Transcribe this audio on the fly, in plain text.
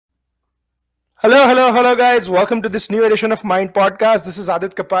Hello, hello, hello, guys. Welcome to this new edition of Mind Podcast. This is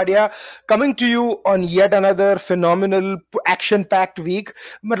Aadit Kapadia coming to you on yet another phenomenal action-packed week.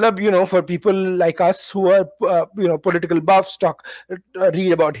 Matlab, for people like us who are, political buffs,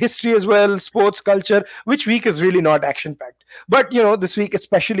 read about history as well, sports, culture. Which week is really not action-packed? But this week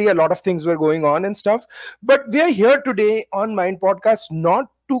especially, a lot of things were going on and stuff. But we are here today on Mind Podcast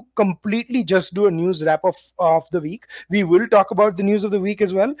not to completely just do a news wrap of the week. We will talk about the news of the week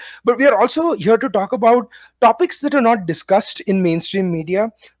as well, but we are also here to talk about topics that are not discussed in mainstream media,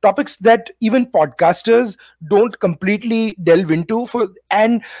 topics that even podcasters don't completely delve into,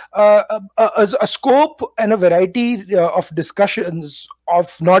 and a scope and a variety of discussions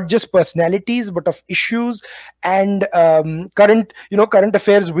of not just personalities but of issues and current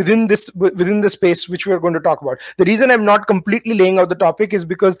affairs within the space which we are going to talk about. The reason I'm not completely laying out the topic is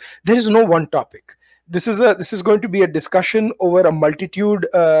because there is no one topic. This is going to be a discussion over a multitude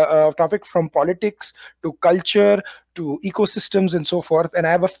of topic, from politics to culture to ecosystems and so forth. And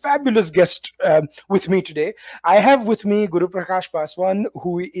I have a fabulous guest with me today. I have with me Guru Prakash Paswan,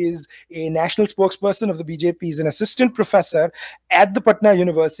 who is a national spokesperson of the BJP. He's an assistant professor at the Patna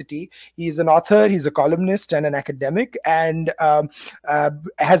University. He's an author, he's a columnist and an academic, and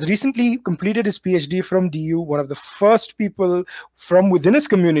has recently completed his PhD from DU, one of the first people from within his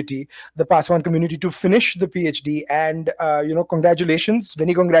community, the Paswan community, to finish the PhD. And congratulations,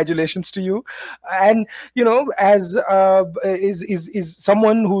 many congratulations to you. And as is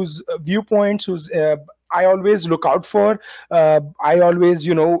someone whose viewpoints, whose I always look out for. I always,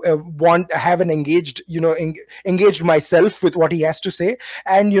 want have an engaged myself with what he has to say,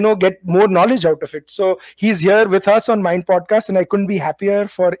 and get more knowledge out of it. So he's here with us on Mind Podcast, and I couldn't be happier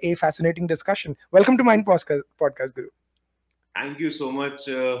for a fascinating discussion. Welcome to Mind Podcast, Guru. Thank you so much,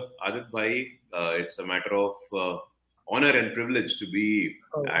 Adit Bhai. It's a matter of honor and privilege to be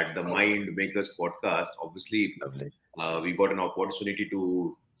at the Mind Makers podcast. Obviously, we got an opportunity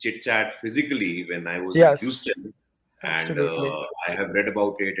to chit-chat physically when I was in Houston. And I have read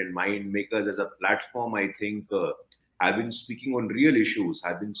about it, and Mind Makers as a platform, I think, have been speaking on real issues,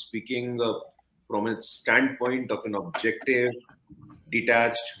 have been speaking from a standpoint of an objective,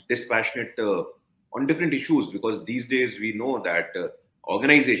 detached, dispassionate on different issues, because these days we know that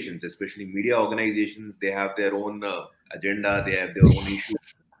organizations, especially media organizations, they have their own agenda, they have their own issues.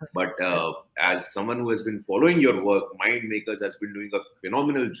 But as someone who has been following your work, Mind Makers has been doing a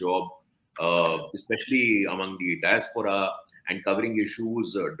phenomenal job, especially among the diaspora, and covering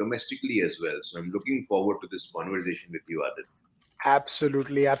issues domestically as well. So I'm looking forward to this conversation with you, Adit.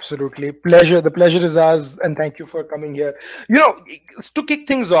 Absolutely. Pleasure. The pleasure is ours, and thank you for coming here. To kick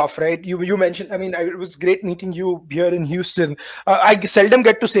things off, right? You mentioned. I mean, it was great meeting you here in Houston. I seldom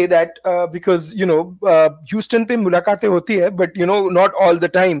get to say that because Houston pe mulaqatein hoti hai, but not all the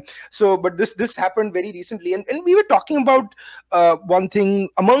time. So, but this happened very recently, and we were talking about one thing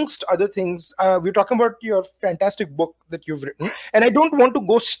amongst other things. We were talking about your fantastic book that you've written, and I don't want to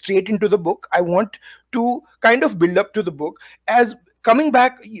go straight into the book. I want to kind of build up to the book as coming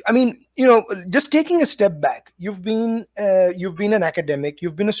back. I mean, just taking a step back, you've been an academic,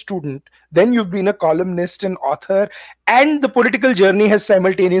 you've been a student, then you've been a columnist and author, and the political journey has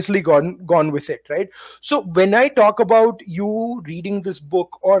simultaneously gone with it, right? So when I talk about you reading this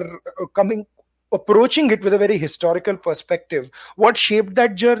book or approaching it with a very historical perspective, what shaped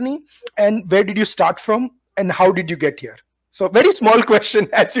that journey, and where did you start from, and how did you get here? So very small question,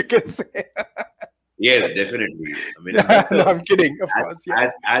 as you can say. Yes, definitely. I mean, no, I'm kidding. Of course,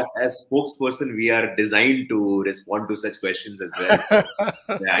 yeah. As spokesperson, we are designed to respond to such questions as well. So,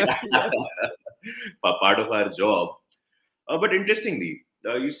 part of our job. But interestingly,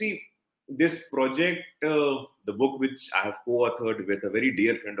 you see, this project, the book which I have co-authored with a very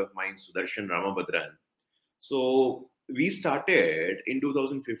dear friend of mine, Sudarshan Ramabhadran. So we started in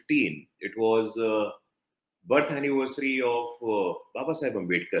 2015. It was birth anniversary of Baba Saheb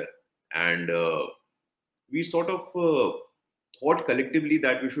Ambedkar, and we sort of thought collectively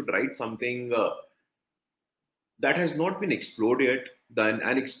that we should write something that has not been explored yet, the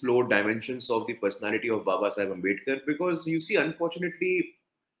unexplored dimensions of the personality of Baba Saheb Ambedkar. Because you see, unfortunately,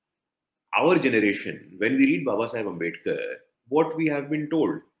 our generation, when we read Baba Saheb Ambedkar, what we have been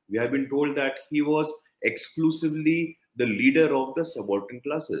told? We have been told that he was exclusively the leader of the subaltern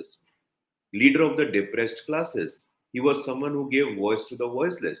classes, leader of the depressed classes. He was someone who gave voice to the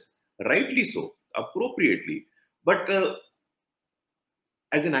voiceless, rightly so, appropriately. But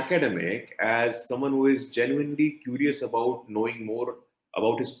as an academic, as someone who is genuinely curious about knowing more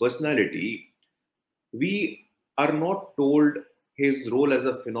about his personality, we are not told his role as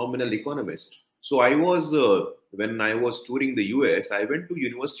a phenomenal economist. So I was, when I was touring the US, I went to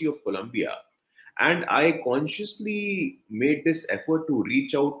University of Columbia, And I consciously made this effort to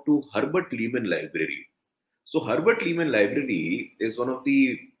reach out to Herbert Lehman Library. So Herbert Lehman Library is one of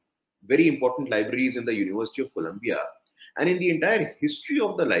the very important libraries in the University of Columbia. And in the entire history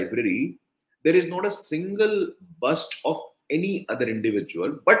of the library, there is not a single bust of any other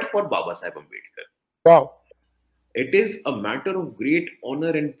individual but for Baba Sahib Ambedkar. Wow. It is a matter of great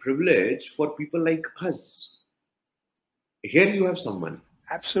honor and privilege for people like us. Here you have someone,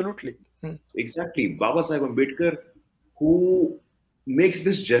 Absolutely. exactly, Baba Sahib Ambedkar, who makes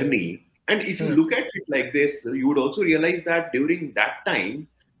this journey. And if you look at it like this, you would also realize that during that time,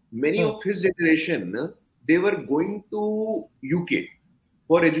 many of his generation, they were going to UK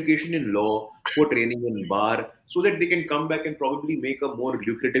for education in law, for training in bar, so that they can come back and probably make a more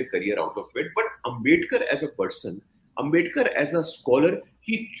lucrative career out of it. But Ambedkar as a person, Ambedkar as a scholar,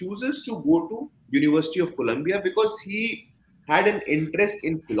 he chooses to go to University of Columbia because he had an interest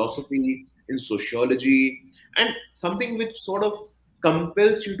in philosophy, in sociology, and something which sort of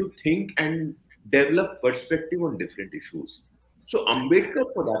compels you to think and develop perspective on different issues. So Ambedkar,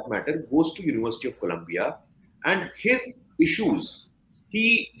 for that matter, goes to University of Columbia, and his issues,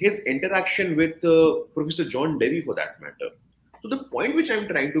 his interaction with Professor John Dewey, for that matter. So the point which I'm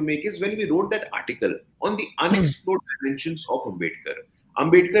trying to make is when we wrote that article on the unexplored dimensions of Ambedkar,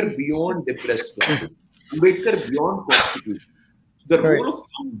 Ambedkar beyond depressed classes, Ambedkar beyond constitution, the Right. role of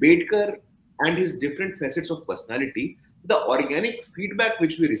Ambedkar and his different facets of personality, the organic feedback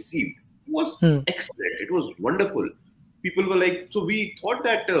which we received was excellent. It was wonderful. People were like, so we thought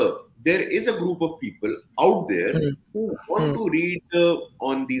that there is a group of people out there who want to read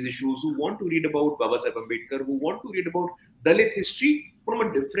on these issues, who want to read about Baba Sahib Ambedkar, who want to read about Dalit history from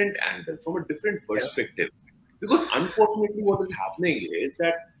a different angle, from a different Yes. perspective. Because unfortunately, what is happening is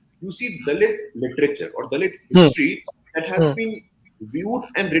that you see Dalit literature or Dalit history that has been viewed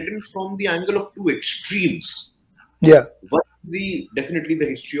and written from the angle of two extremes. Yeah. One, definitely the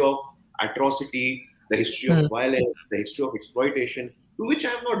history of atrocity, the history of violence, the history of exploitation, to which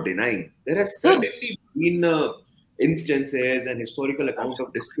I am not denying. There has certainly been instances and historical accounts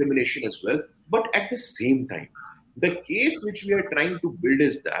of discrimination as well. But at the same time, the case which we are trying to build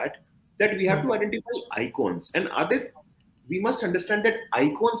is that we have to identify icons. And Adit, we must understand that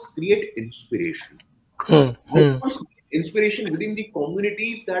icons create inspiration. Icons create inspiration within the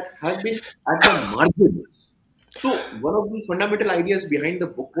communities that have been at the margins. So one of the fundamental ideas behind the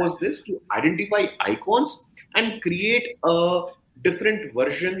book was this: to identify icons and create a different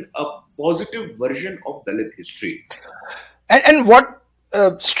version, a positive version of Dalit history. And what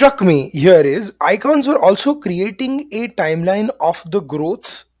struck me here is icons were also creating a timeline of the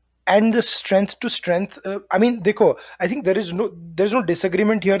growth and the strength to strength. I mean, dekho, I think there's no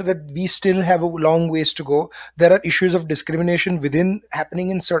disagreement here that we still have a long ways to go. There are issues of discrimination within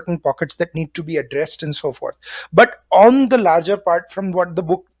happening in certain pockets that need to be addressed and so forth. But on the larger part, from what the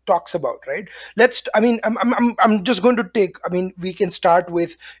book talks about, right, let's I mean I'm just going to take, I mean, we can start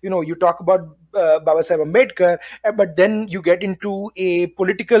with, you talk about Baba Sahib Ambedkar, but then you get into a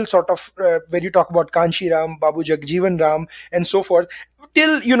political sort of where you talk about Kanshi Ram, Babu Jagjeevan Ram, and so forth,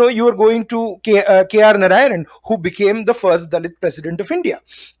 till you are going to KR Narayan, who became the first Dalit president of India.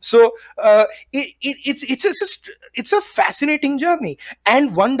 So it's a fascinating journey,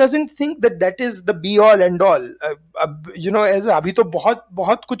 and one doesn't think that that is the be all end all. As अभी तो बहुत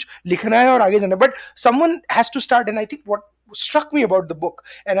बहुत कुछ लिखना है और आगे जाना है, but someone has to start. And I think what struck me about the book,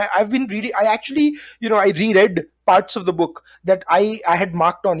 and I've been reading, I actually, I reread parts of the book that I had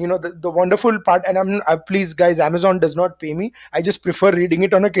marked on, the wonderful part. And please guys, Amazon does not pay me. I just prefer reading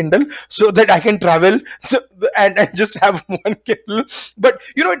it on a Kindle so that I can travel and just have one Kindle. But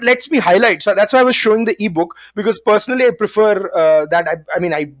it lets me highlight. So that's why I was showing the ebook, because personally I prefer that. I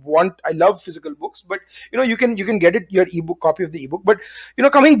mean, I love physical books, but you can get it, your ebook copy of the ebook. But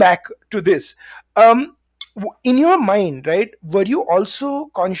coming back to this, in your mind, right, were you also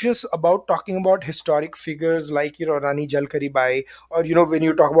conscious about talking about historic figures like Rani Jalkari Bai, or when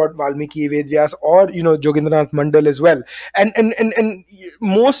you talk about Valmiki, Vedvyas, or Jogindranath Mandal as well? And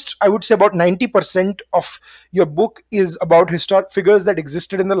most, I would say, about 90% of your book is about historic figures that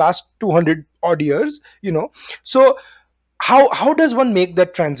existed in the last 200 odd years. So how does one make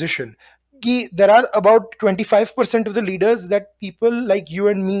that transition? There are about 25% of the leaders that people like you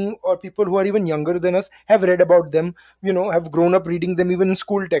and me, or people who are even younger than us, have read about them, have grown up reading them even in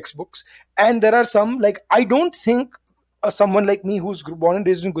school textbooks. And there are some, like, I don't think someone like me who's born and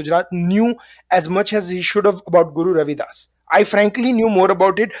raised in Gujarat knew as much as he should have about Guru Ravidas. I frankly knew more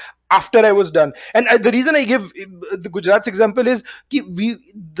about it after I was done. And the reason I give the Gujarat's example is ki we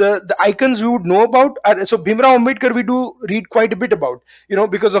the icons we would know about are, so Bhimrao Ambedkar we do read quite a bit about,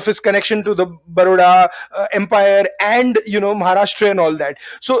 because of his connection to the Baroda empire and Maharashtra and all that.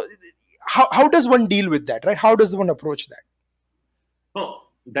 So how does one deal with that, right? How does one approach that? Oh,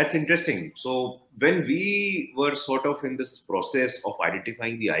 that's interesting. So when we were sort of in this process of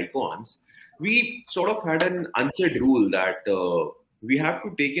identifying the icons, we sort of had an unsaid rule that we have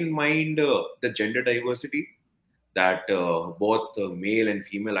to take in mind the gender diversity, that both male and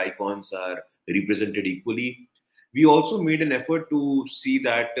female icons are represented equally. We also made an effort to see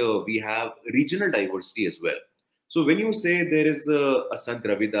that we have regional diversity as well. So when you say there is a Sant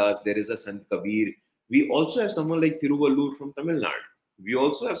Ravidas, there is a Sant Kabir, we also have someone like Tiruvallur from Tamil Nadu. We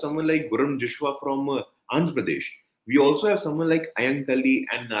also have someone like Guram Jishwa from Andhra Pradesh. We also have someone like Ayankalli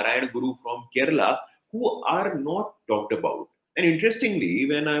and Narayan Guru from Kerala who are not talked about. And interestingly,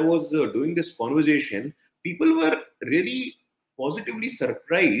 when I was doing this conversation, people were really positively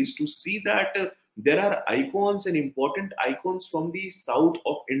surprised to see that there are icons and important icons from the south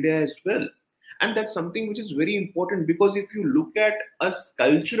of India as well. And that's something which is very important, because if you look at us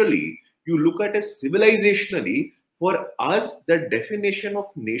culturally, you look at us civilizationally, for us, the definition of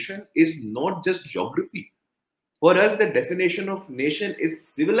nation is not just geography. For us, the definition of nation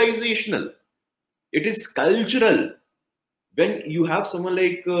is civilizational, it is cultural. When you have someone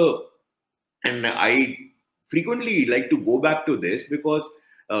like, and I frequently like to go back to this because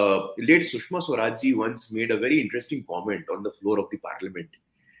late Sushma Swaraj once made a very interesting comment on the floor of the parliament.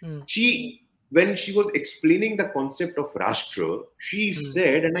 She, when she was explaining the concept of Rashtra, she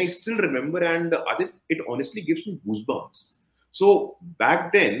said, and I still remember, and it honestly gives me goosebumps. So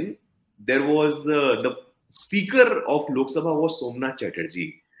back then, there was the speaker of Lok Sabha was Somnath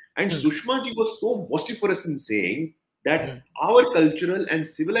Chatterjee, and Sushma ji was so vociferous in saying that our cultural and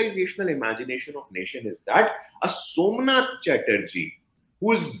civilizational imagination of nation is that a Somnath Chatterjee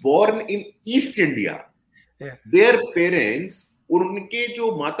who is born in East India, their parents, और उनके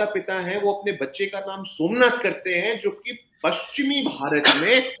जो माता पिता हैं वो अपने बच्चे का नाम सोमनाथ करते हैं, जो कि पश्चिमी भारत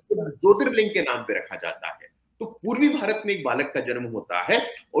में ज्योतिर्लिंग के नाम पे रखा जाता है. तो पूर्वी भारत में एक बालक का जन्म होता है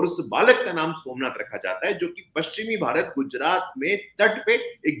और उस बालक का नाम सोमनाथ रखा जाता है, जो कि पश्चिमी भारत गुजरात में तट पे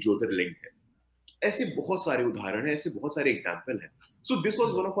एक ज्योतिर्लिंग है. ऐसे बहुत सारे उदाहरण हैं, ऐसे बहुत सारे एग्जाम्पल हैं. So this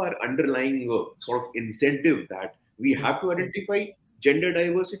was one of our underlying sort of incentive, that we have to identify gender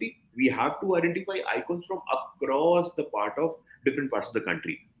diversity. We have to identify icons from across the different parts of the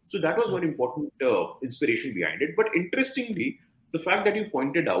country. So that was one important inspiration behind it. But interestingly, the fact that you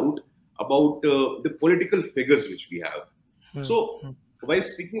pointed out about the political figures which we have. So while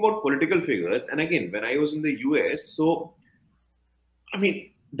speaking about political figures, and again, when I was in the US, so I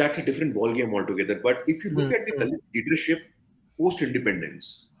mean, that's a different ballgame altogether. But if you look at the Dalit leadership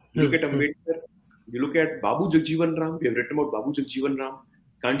post-independence, you look at Ambedkar, you look at Babu Jagjeevan Ram, we have written about Babu Jagjeevan Ram,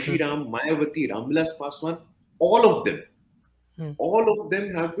 Kanshi Ram, Mayawati, Ramvilas Paswan, all of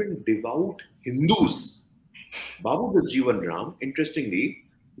them have been devout Hindus. Babu Jagjeevan Ram, interestingly,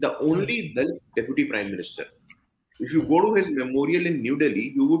 the only Dalit deputy prime minister. If you go to his memorial in New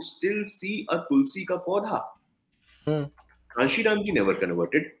Delhi, you would still see a Tulsi ka paudha. Kanshi Ramji never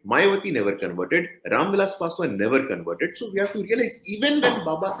converted, Mayawati never converted, Ramvilas Paswan never converted. So we have to realize, even when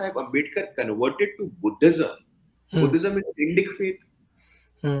Baba Saheb Ambedkar converted to Buddhism, Buddhism is Indic faith.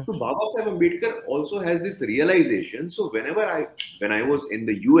 So Baba Saheb Ambedkar also has this realization. So when I was in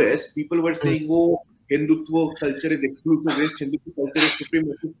the US, people were saying, "Oh, Hindutva culture is exclusivist, Hindutva culture is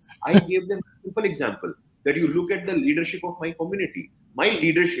supremacist." I gave them a simple example that you look at the leadership of my community. My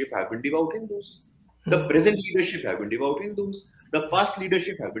leadership have been devout Hindus. The present leadership have been devout Hindus. The past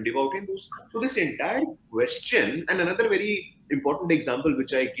leadership have been devout Hindus. So this entire question, and another very important example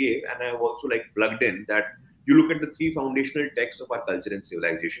which I gave, and I have also plugged in, that you look at the three foundational texts of our culture and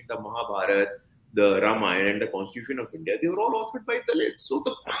civilization, the Mahabharata, the Ramayana, and the Constitution of India, they were all authored by Dalits. So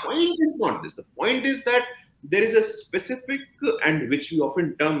the point is not this. The point is that there is a specific, and which we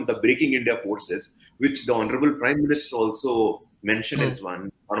often term the Breaking India forces, which the Honorable Prime Minister also mentioned as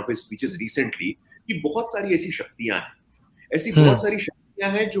one of his speeches recently, कि बहुत सारी ऐसी शक्तियां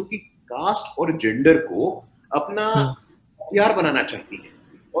हैं जो कि cast और gender को अपना हथियार बनाना चाहती हैं,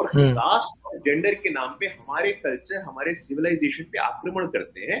 और कास्ट और जेंडर के नाम पे हमारे कल्चर, हमारे सिविलाइजेशन पे आक्रमण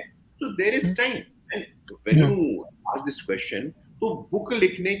करते हैं. So there is time, and when you ask this question, तो बुक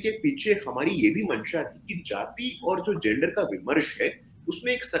लिखने के पीछे हमारी ये भी मंशा थी कि जाति और जो जेंडर का विमर्श है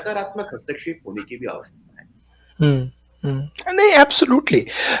उसमें एक सकारात्मक हस्तक्षेप होने की भी आवश्यकता है.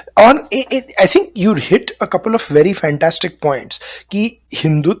 Absolutely. I think you hit a couple of very fantastic points. Ki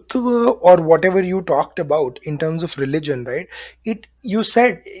Hindutva or whatever you talked about in terms of religion, right? You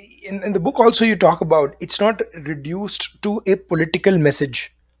said in the book also you talk about it's not reduced to a political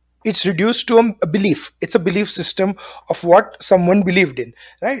message. It's reduced to a belief. It's a belief system of what someone believed in,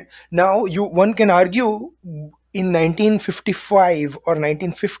 right? Now you one can argue in 1955 or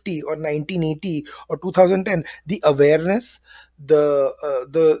 1950 or 1980 or 2010 the awareness, the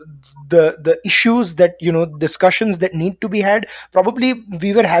issues that discussions that need to be had, probably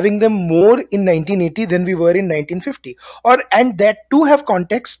we were having them more in 1980 than we were in 1950, or and that too have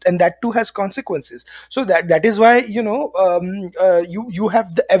context and that too has consequences. So that is why you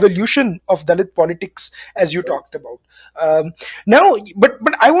have the evolution of Dalit politics as you talked about. Now, but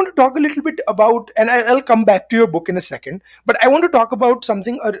I want to talk a little bit about, and I'll come back to your book in a second. But I want to talk about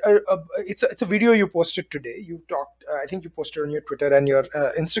something. It's a video you posted today. You talked. I think you posted on your Twitter and your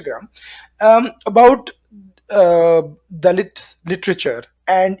Instagram about Dalit literature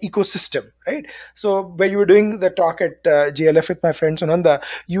and ecosystem, right? So where you were doing the talk at JLF with my friend Sunanda,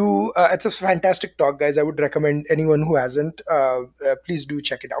 it's a fantastic talk, guys. I would recommend anyone who hasn't, please do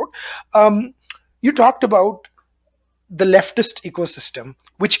check it out. You talked about the leftist ecosystem,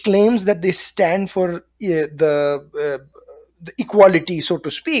 which claims that they stand for the equality, so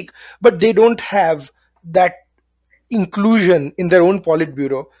to speak, but they don't have that inclusion in their own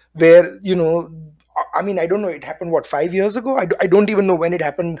politburo, where I mean, I don't know, it happened what, 5 years ago? I don't even know when it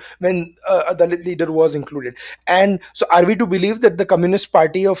happened, when a Dalit leader was included. And so are we to believe that the Communist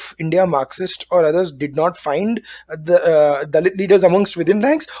Party of India, Marxist or others, did not find the Dalit leaders amongst within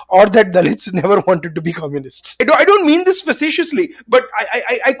ranks, or that Dalits never wanted to be communists? I don't mean this facetiously, but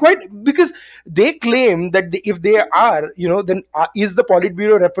I quite, because they claim that if they are, then is the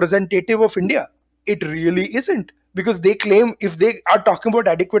Politburo representative of India? It really isn't, because they claim if they are talking about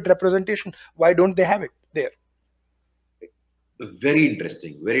adequate representation, why don't they have it there? Very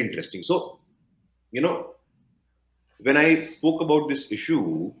interesting, very interesting. So, when I spoke about this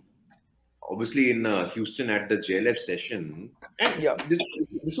issue, obviously in Houston at the JLF session, and Yeah.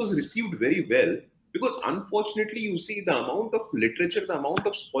 this was received very well, because unfortunately, you see the amount of literature, the amount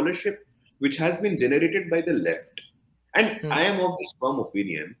of scholarship which has been generated by the left. And I am of this firm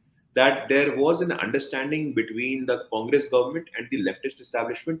opinion that there was an understanding between the Congress government and the leftist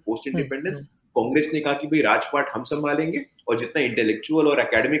establishment post independence. Congress ने कहा कि भाई राजपाट हम संभालेंगे और जितना intellectual और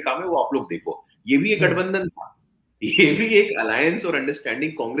एकेडमिक काम है वो आप लोग देखो. ये भी एक गठबंधन था, ये भी एक अलायंस और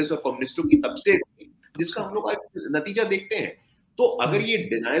अंडरस्टैंडिंग कांग्रेस और कम्युनिस्टों की तब से, जिसका हम लोग आज नतीजा देखते हैं. तो अगर ये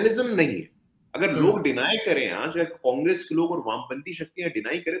डिनायलिज्म नहीं है, अगर लोग डिनाई करें, आज कांग्रेस के लोग और वामपंथी शक्तियां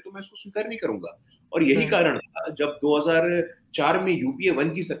डिनाई करें, तो मैं इसको स्वीकार नहीं करूंगा. और यही कारण था जब 2004 में यूपीए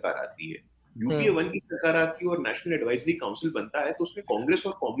 1 की सरकार आती है, यूपीए 1 की सरकार आती है और नेशनल एडवाइजरी काउंसिल बनता है, तो उसमें कांग्रेस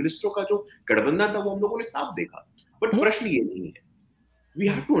और कम्युनिस्टों का जो गठबंधन था वो हम लोगों ने साफ देखा. बट प्रश्न ये नहीं है. We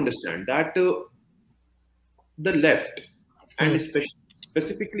have to understand that the left, and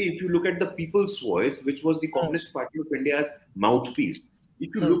specifically if you look at the People's Voice, which was the Communist Party of India's mouthpiece,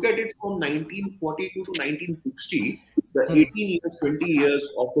 if you look at it from 1942 to 1960, the 18 years, 20 years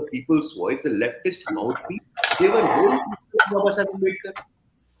of the People's Voice, the leftist mouthpiece, they were very critical of Baba Saheb Ambedkar.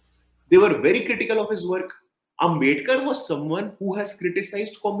 They were very critical of his work. Ambedkar was someone who has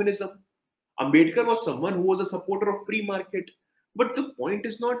criticized communism. Ambedkar was someone who was a supporter of free market. But the point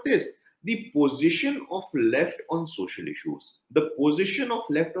is not this. The position of left on social issues, the position of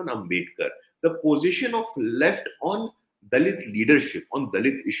left on Ambedkar, the position of left on Dalit leadership, on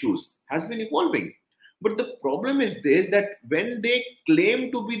Dalit issues has been evolving. But the problem is this, that when they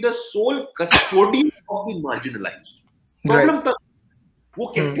claim to be the sole custodian of the marginalized, problem तब वो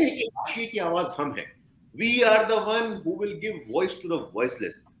कहते हैं कि आशी की आवाज हम हैं, we are the one who will give voice to the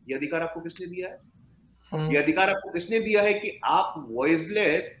voiceless. ये अधिकार आपको किसने दिया है? ये अधिकार आपको किसने दिया है कि आप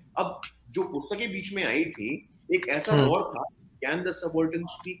वॉइसलेस? अब जो पुस्तकें बीच में आई थी, एक ऐसा दौर था, can the subaltern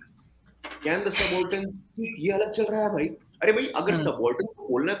speak, can the subaltern speak, ये अलग चल रहा है भाई. अरे भाई, अगर सबाल्टर्न को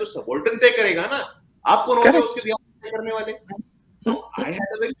बोलना है तो सबाल्टर्न तय करेगा ना, आप कौन होंगे उसके दिमाग तय करने वाले? So I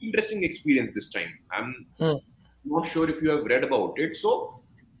had a very interesting experience this time. I'm not sure if you have read about it. So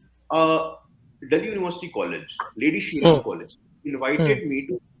Delhi University College, Lady Shriram College invited me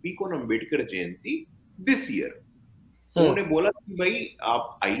to speak on Ambedkar Jayanti this year. उन्होंने बोला कि भाई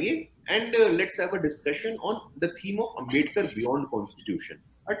आप आइए and let's have a discussion on the theme of Ambedkar beyond Constitution,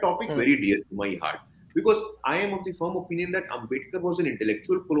 a topic very dear to my heart, because I am of the firm opinion that Ambedkar was an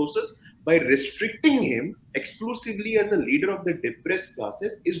intellectual colossus. By restricting him exclusively as the leader of the depressed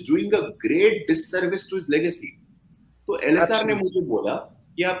classes is doing a great disservice to his legacy. तो LSR ने मुझे बोला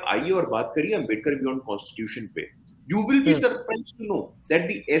कि आप आइए और बात करिए अम्बेडकर बियॉन्ड कॉन्स्टिट्यूशन पे. You will be Hmm. surprised to know that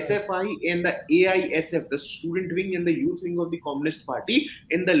the SFI and the AISF, the student wing and the youth wing of the Communist Party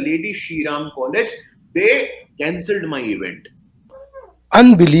in the Lady Shriram College, they cancelled my event.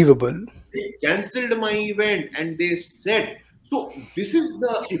 Unbelievable. They cancelled my event and they said, so this is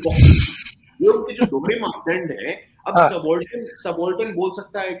the hypocrisy. ये उनके जो दोहरे मापदंड है, अब Ah, subaltern subaltern बोल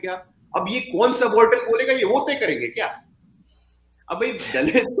सकता है क्या? अब ये कौन सबॉल्टन बोलेगा, ये वो तय करेंगे क्या? अब भाई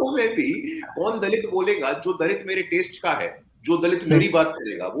दलितों में भी कौन दलित बोलेगा जो दलित मेरे टेस्ट का है, जो दलित hmm, मेरी बात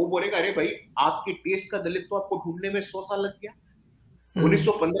करेगा, वो बोलेगा अरे भाई आपके टेस्ट का दलित तो आपको ढूंढने में 100 साल लग गया। hmm,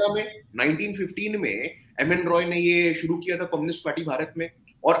 1915 में 1915 में एम एन रॉय ने ये शुरू किया था कम्युनिस्ट पार्टी भारत में,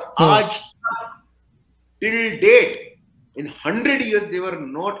 और hmm. आज till date in 100 years they were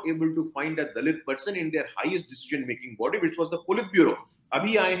not able to find a dalit person in their highest decision making body, which was the Politburo.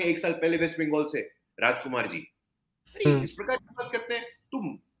 अभी आए हैं एक साल पहले वेस्ट बंगाल से राजकुमार जी। इस प्रकार की बात करते हैं। तुम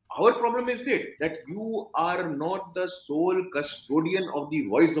our problem is that you are not the sole custodian of the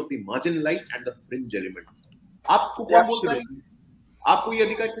voice of the marginalized and the fringe element. आपको कौन बोलता है? आपको ये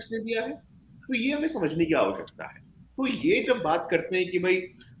अधिकार किसने दिया है? तो ये हमें समझने की आवश्यकता है। तो ये जब बात करते हैं कि भाई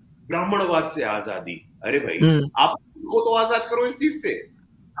ब्राह्मणवाद से आजादी, अरे भाई आप को तो आजाद करो इस चीज से।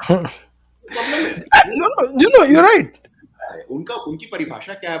 प्रॉब्लम है। No, you're right. उनका उनकी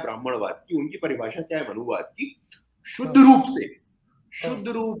परिभाषा क्या है ब्राह्मणवाद की, उनकी परिभाषा क्या है मनुवाद की? शुद्ध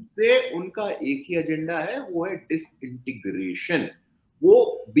रूप से उनका एक ही एजेंडा है, वो है डिसइंटीग्रेशन।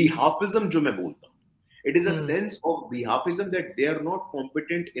 वो बिहाफिज्म जो मैं बोलता हूँ, it is a sense of behalfism that they are not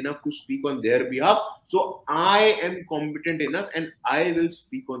competent enough to speak on their behalf, so I am competent enough and I will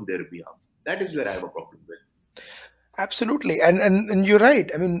speak on their behalf. That is where I have a problem with. Absolutely, and you're right.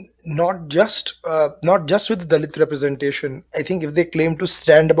 I mean, not just with the Dalit representation. I think if they claim to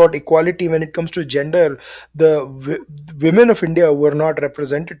stand about equality when it comes to gender, the women of India were not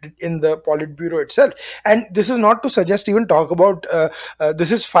represented in the Politburo itself. And this is not to suggest even talk about.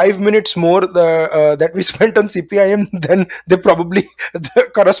 This is 5 minutes more that we spent on CPIM than they probably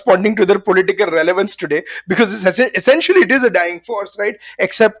corresponding to their political relevance today, because it's essentially it is a dying force, right?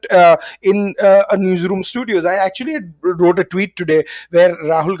 Except in a newsroom studios. I actually wrote a tweet today where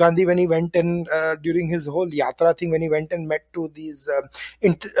Rahul Gandhi, when he went and during his whole yatra thing, when he went and met to these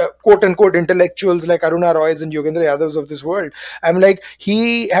quote unquote intellectuals like Aruna Roys and Yogendra Yadavs of this world, I'm like,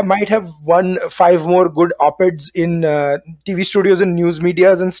 he might have won 5 more good op-eds in TV studios and news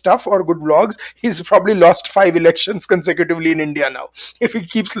medias and stuff, or good vlogs. He's probably lost 5 elections consecutively in India now if he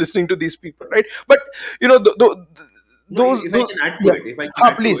keeps listening to these people, right? But you know, those, if I can add to yeah. it, if I can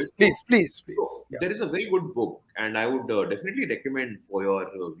add Please, to it, please. so Yeah. there is a very good book, and I would definitely recommend for your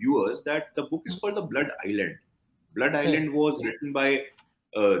viewers that the book is called The Blood Island. Blood Island was written by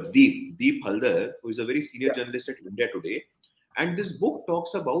Deep Haldar, who is a very senior journalist at India Today. And this book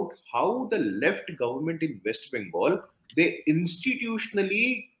talks about how the left government in West Bengal, they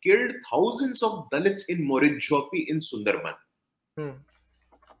institutionally killed thousands of Dalits in Morijjopi in Sundarban.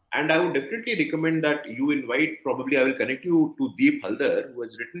 And I would definitely recommend that you invite, probably I will connect you to Deep Haldar, who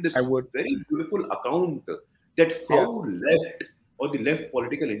has written this very beautiful account that how left or the left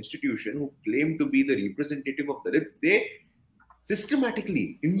political institution who claim to be the representative of Dalits, they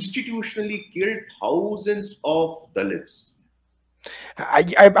systematically, institutionally killed thousands of Dalits.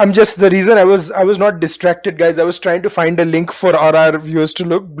 I'm just, the reason I was not distracted, guys. I was trying to find a link for our viewers to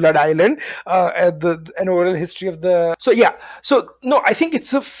look. Blood Island, an oral history of the. So yeah, so no, I think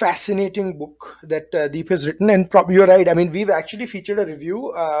it's a fascinating book that Deep has written, and you're right. I mean, we've actually featured a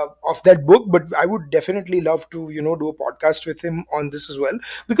review of that book, but I would definitely love to do a podcast with him on this as well,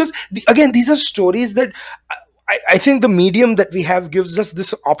 because again, these are stories that. I think the medium that we have gives us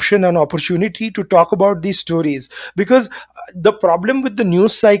this option and opportunity to talk about these stories, because the problem with the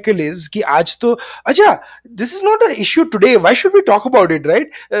news cycle is ki aaj to acha, this is not an issue today, why should we talk about it, right?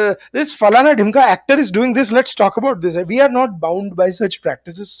 This falana dhimka actor is doing this, let's talk about this. We are not bound by such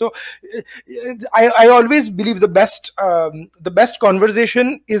practices. So I always believe the best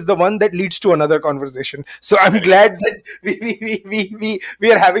conversation is the one that leads to another conversation. So I'm glad that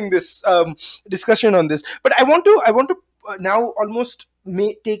we are having this discussion on this. But I want to now almost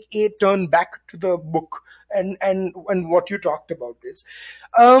take a turn back to the book and what you talked about is.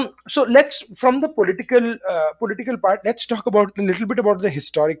 So let's, from the political part, let's talk about a little bit about the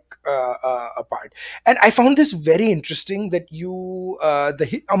historic part. And I found this very interesting that you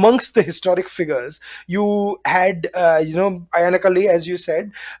amongst the historic figures you had Ayanakali, as you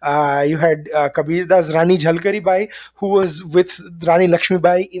said, you had Kabir Das Rani Jhalkari Bai, who was with Rani Lakshmi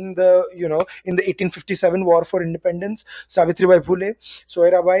Bai in the in the 1857 war for independence, Savitri Bai Phule,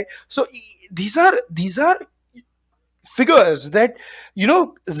 Sohira Bai. So these are figures that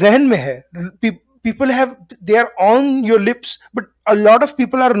zehn mein hai. people have, they are on your lips, but a lot of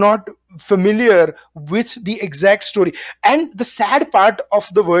people are not familiar with the exact story. And the sad part of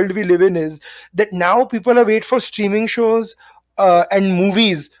the world we live in is that now people are wait for streaming shows and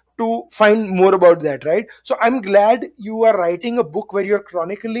movies to find more about that, right? So I'm glad you are writing a book where you're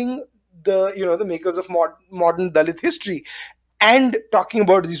chronicling the, the makers of modern Dalit history and talking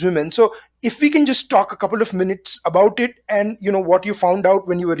about these women. So if we can just talk a couple of minutes about it, and what you found out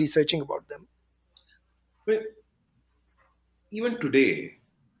when you were researching about them. But even today,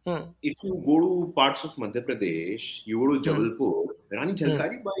 Hmm. if you go to parts of Madhya Pradesh, you go to Hmm. Jabalpur, Rani Hmm.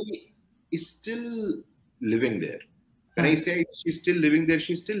 Jhalkari Bai is still living there. When I Hmm. say she's still living there,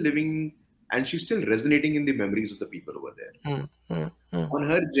 she's still living and she's still resonating in the memories of the people over there. Hmm. Hmm. Hmm. On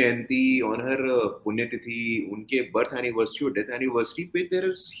her Jayanti, on her Punyatithi, unke birth anniversary or death anniversary, there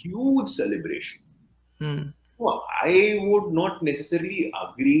is huge celebration. Hmm. So I would not necessarily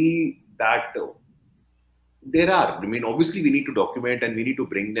agree that there are. I mean, obviously, we need to document and we need to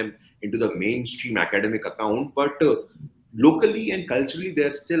bring them into the mainstream academic account, but locally and culturally,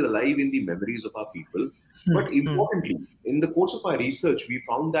 they're still alive in the memories of our people. Hmm. But Hmm. importantly, in the course of our research, we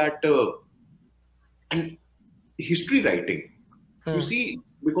found that and history writing, you Hmm. see,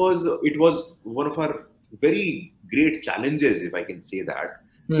 because it was one of our very great challenges, if I can say that,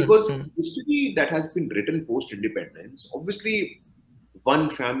 Hmm. because Hmm. history that has been written post independence, obviously, one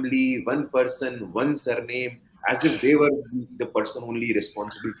family, one person, one surname, as if they were the person only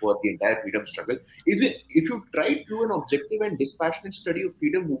responsible for the entire freedom struggle. If you try to do an objective and dispassionate study of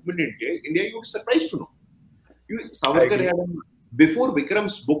freedom movement in India, you would be surprised to know. I Savarkar agree. had, before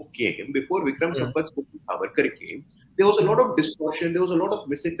Vikram's book came, before Vikram Hmm. Sampat's book Savarkar came, there was a Hmm. lot of distortion, there was a lot of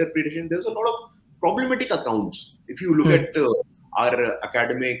misinterpretation, there was a lot of problematic accounts. If you look Hmm. at our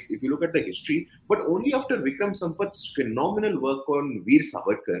academics, if you look at the history, but only after Vikram Sampat's phenomenal work on Veer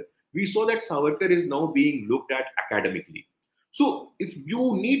Savarkar, we saw that Savarkar is now being looked at academically. So, if you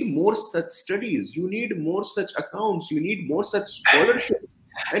need more such studies, you need more such accounts, you need more such scholarship.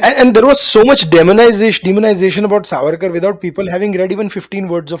 And And there was so much demonization about Savarkar without people having read even 15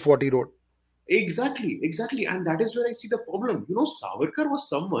 words of what he wrote. exactly, exactly. And that is where I see the problem.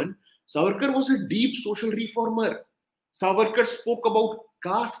 Savarkar was a deep social reformer. Savarkar spoke about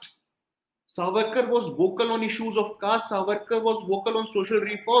caste. Savarkar was vocal on issues of caste. Savarkar was vocal on social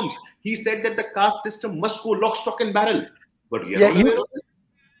reforms. He said that the caste system must go lock, stock, and barrel. But we are Yeah, not aware of it.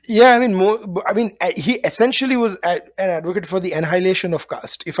 yeah. I mean, he essentially was an advocate for the annihilation of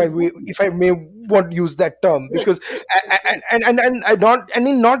caste, Exactly. if I may want to use that term, Correct, because correct, correct, and correct. I not, I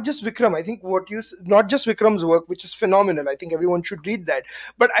mean, not just Vikram. I think not just Vikram's work, which is phenomenal. I think everyone should read that.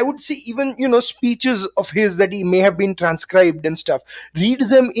 But I would say even speeches of his that he may have been transcribed and stuff. Read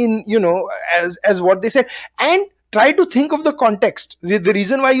them in as what they said, and try to think of the context. The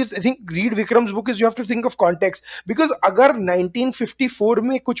reason why you think read Vikram's book is you have to think of context, because अगर 1954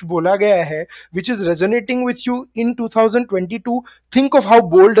 में कुछ बोला गया है which is resonating with you in 2022, think of how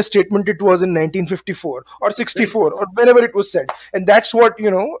bold a statement it was in 1954 or Right. 64 or whenever it was said. And that's what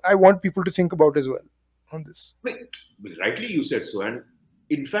I want people to think about as well on this. Right. Rightly you said so. And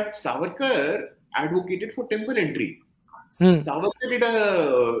in fact, Savarkar advocated for temple entry. Hmm. Savarkar did a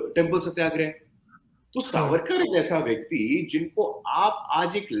temple सत्याग्रह. तो Hmm. Savarkar एक ऐसा व्यक्ति जिनको आप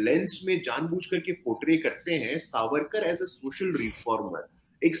आज एक lens में जानबूझ करके पोर्ट्रे करते हैं, Savarkar as a social reformer,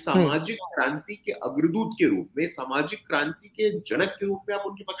 एक Hmm. सामाजिक क्रांति के अग्रदूत के रूप में, सामाजिक क्रांति के जनक के रूप में आप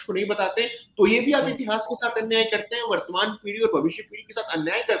उनके पक्ष को नहीं बताते, तो ये भी आप Hmm. इतिहास के साथ अन्याय करते हैं, वर्तमान पीढ़ी और भविष्य पीढ़ी के साथ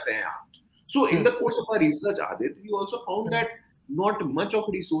अन्याय करते हैं आप. So in Hmm. the course of our research, Adit, we also found Hmm. that not much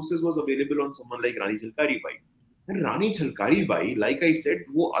of resources was available on someone like Rani Jhalkari Bai. And Rani Jhalkari by, like I said,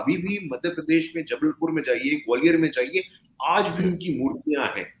 वो अभी भी मध्य प्रदेश में जबलपुर में जाइए, ग्वालियर में जाइए, आज भी Hmm. उनकी मूर्तियां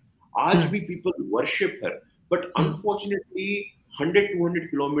हैं, आज Hmm. भी people worship her. But Hmm. Unfortunately 100-200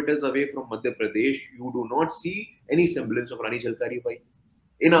 kilometers away from Madhya Pradesh, you do not see any semblance of Rani Jhalkari Bai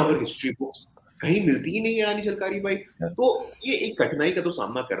in our Yeah. history books. कहीं मिलती ही नहीं है रानी झलकारी बाई. Yeah. तो ये एक कठिनाई का तो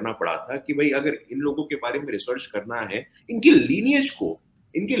सामना करना पड़ा था कि भाई अगर इन लोगों के बारे में रिसर्च करना है, इनके लीनियज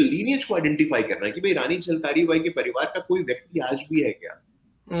को आइडेंटिफाई करना है कि भाई रानी झलकारी बाई के परिवार का कोई व्यक्ति आज भी है क्या.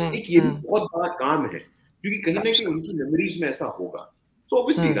 Hmm. एक ये भी Hmm. बहुत बड़ा काम है, क्योंकि कहीं ना कहीं Absolutely. उनकी मेमोरीज में ऐसा होगा. तो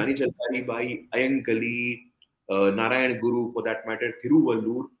obviously Hmm. Rani Jhalkari Bai, Ayyankali, Narayana Guru, for that matter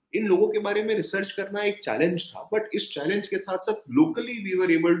Thiruvallur, इन लोगों के बारे में रिसर्च करना एक चैलेंज था. बट इस चैलेंज के साथ साथ locally we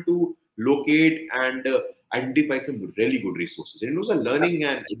were able to locate and identify some really good resources. And it was a learning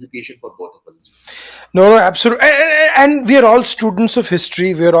and education for both of us. No, no, absolutely. And we are all students of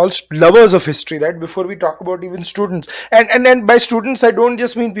history. We are all lovers of history, right? Before we talk about even students. And by students, I don't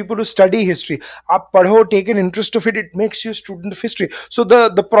just mean people who study history. Aap padho, take an interest of it, it makes you a student of history. So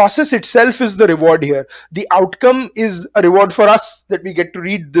the process itself is the reward here. The outcome is a reward for us that we get to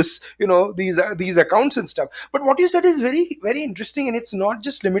read this, these accounts and stuff. But what you said is very, very interesting. And it's not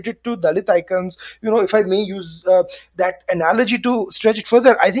just limited to Dalit icons. If I may use that analogy to stretch it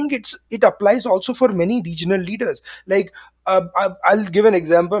further, I think it applies also for many regional leaders. Like I'll give an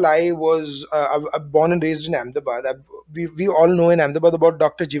example. I'm born and raised in Ahmedabad. We all know in Ahmedabad about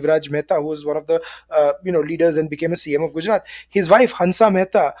Dr. Jivraj Mehta, who was one of the leaders and became a CM of Gujarat. His wife Hansa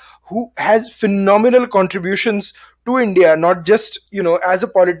Mehta, who has phenomenal contributions to India, not just as a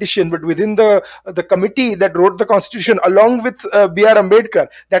politician, but within the committee that wrote the constitution along with B.R. Ambedkar.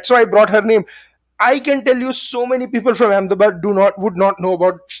 That's why I brought her name. I can tell you so many people from Ahmedabad would not know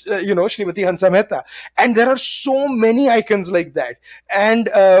about Srimati Hansa Mehta, and there are so many icons like that. And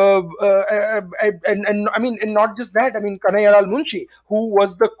I mean, and not just that. I mean, Kanhaiya Munshi, who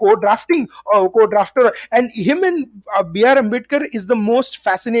was the co-drafter, and him and B.R. Ambedkar is the most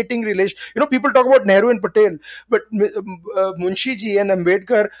fascinating relation. People talk about Nehru and Patel, but Munshi ji and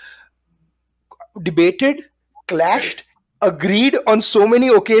Ambedkar debated, clashed, agreed on so many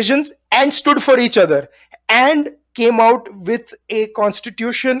occasions, and stood for each other, and came out with a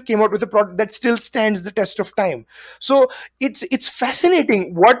constitution, came out with a product that still stands the test of time. So it's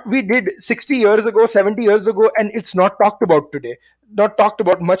fascinating what we did 60 years ago, 70 years ago, and it's not talked about today, not talked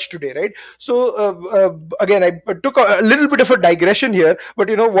about much today, right? So again, I took a little bit of a digression here, but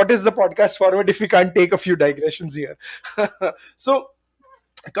what is the podcast format if we can't take a few digressions here? So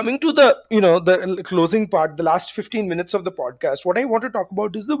coming to the closing part, the last 15 minutes of the podcast, what I want to talk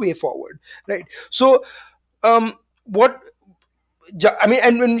about is the way forward, right? So what I mean,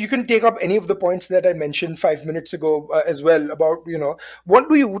 and when you can take up any of the points that I mentioned 5 minutes ago as well about what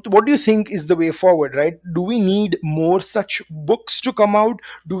do you think is the way forward, right? Do we need more such books to come out?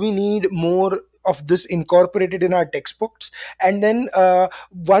 Do we need more of this incorporated in our textbooks? And then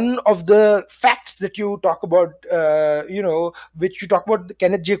one of the facts that you talk about, which you talk about,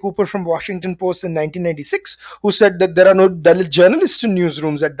 Kenneth J. Cooper from Washington Post in 1996, who said that there are no Dalit journalists in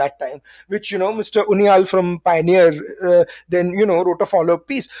newsrooms at that time, which Mr. Unial from Pioneer then wrote a follow-up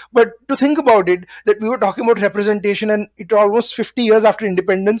piece. But to think about it, that we were talking about representation, and it almost 50 years after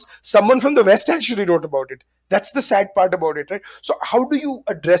independence, someone from the West actually wrote about it. That's the sad part about it, right? So how do you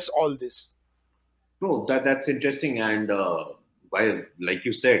address all this? No, that's interesting. And while, like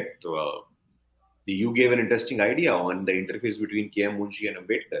you said, you gave an interesting idea on the interface between K.M. Munshi and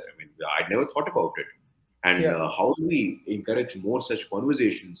Ambedkar. I mean, I never thought about it. And how do we encourage more such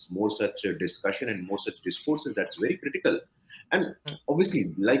conversations, more such discussion, and more such discourses? That's very critical. And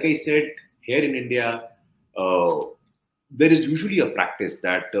obviously, like I said, here in India, there is usually a practice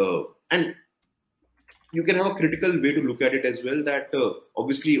that, and you can have a critical way to look at it as well, that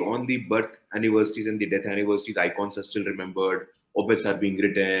obviously on the birth anniversaries and the death anniversaries, icons are still remembered, obits are being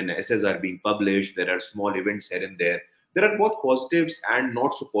written, essays are being published, there are small events here and there. There are both positives and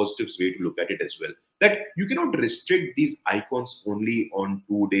not so positives way to look at it as well. That you cannot restrict these icons only on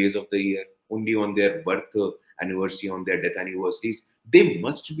 2 days of the year, only on their birth anniversary, on their death anniversaries. They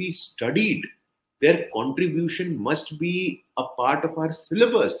must be studied. Their contribution must be a part of our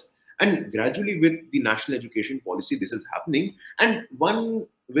syllabus. And gradually with the national education policy, this is happening. And one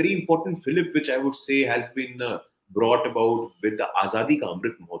very important fillip, which I would say has been brought about with the Azadi Ka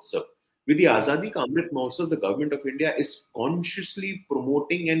Amrit Mahotsav. With the Azadi Ka Amrit Mahotsav, the government of India is consciously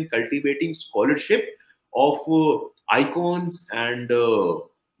promoting and cultivating scholarship of icons and the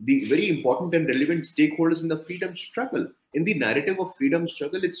very important and relevant stakeholders in the freedom struggle. In the narrative of freedom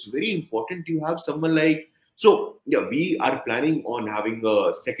struggle, it's very important to have someone like. So, yeah, we are planning on having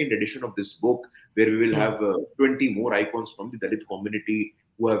a second edition of this book where we will have 20 more icons from the Dalit community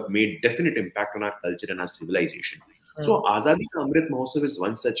who have made definite impact on our culture and our civilization. So, Azadi Ka Amrit Mahotsav is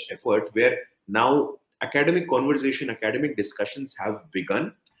one such effort where now academic conversation, academic discussions have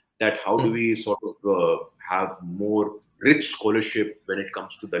begun, that how do we sort of have more rich scholarship when it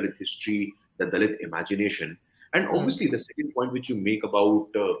comes to Dalit history, the Dalit imagination. And obviously the second point which you make about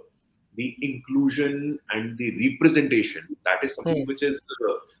the inclusion and the representation, that is something which is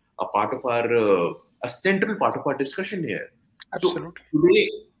a part of our, a central part of our discussion here. Absolutely. So today,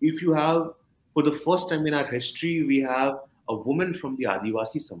 if you have, for the first time in our history, we have a woman from the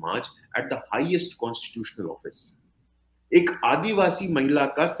Adivasi Samaj at the highest constitutional office. एक आदिवासी महिला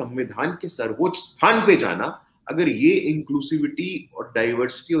का संविधान के सर्वोच्च स्थान पे जाना, अगर ये इंक्लूसिविटी और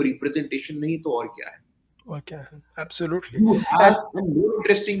डाइवर्सिटी और रिप्रेजेंटेशन नहीं तो और क्या है? Okay, absolutely. You And have, and more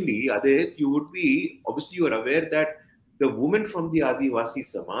interestingly, Adit, you would be obviously you are aware that the woman from the Adivasi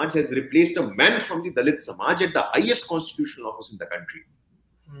Samaj has replaced a man from the Dalit Samaj at the highest constitutional office in the country.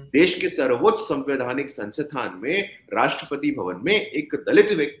 देश के सर्वोच्च संवैधानिक संस्थान में राष्ट्रपति भवन में एक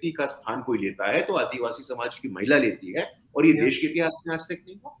दलित व्यक्ति का स्थान कोई लेता है तो आदिवासी समाज की महिला लेती है और ये yeah, देश के इतिहास में आज तक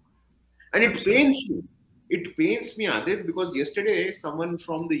नहीं हुआ. And it absolutely. pains me. It pains me, Adit, because yesterday someone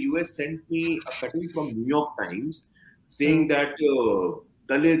from the US sent me a cutting from New York Times saying that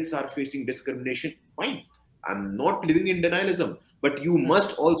Dalits are facing discrimination. Fine. I'm not living in denialism. But you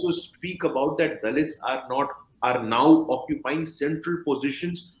must also speak about that Dalits are now occupying central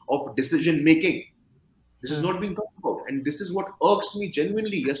positions of decision making. This is not being talked about. And this is what irks me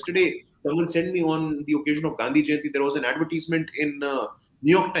genuinely. Yesterday, someone sent me on the occasion of Gandhi Jayanti, there was an advertisement in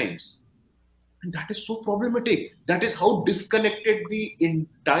New York Times. And that is so problematic. That is how disconnected the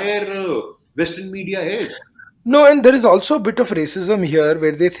entire Western media is. No, and there is also a bit of racism here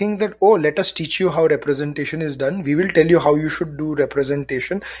where they think that, oh, let us teach you how representation is done. We will tell you how you should do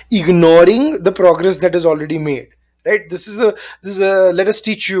representation, ignoring the progress that is already made. Right? This is a let us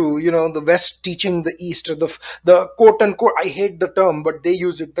teach you, the West teaching the East, or the quote unquote, I hate the term, but they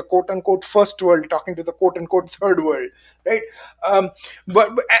use it, the quote unquote first world talking to the quote unquote third world. Right?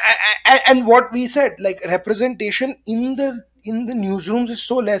 And what we said, like representation in the newsrooms is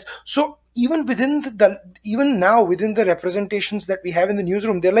so less. So even within even now within the representations that we have in the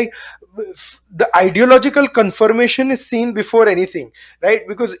newsroom, they're like, the ideological confirmation is seen before anything, right?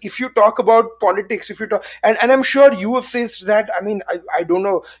 Because if you talk about politics, if you talk, and I'm sure you have faced that. I mean, I don't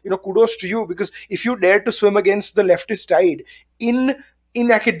know, kudos to you, because if you dare to swim against the leftist tide in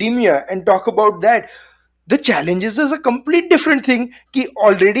academia and talk about that, the challenges is a complete different thing. Ki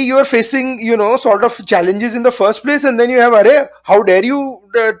already you are facing, sort of challenges in the first place, and then you have, Arey, how dare you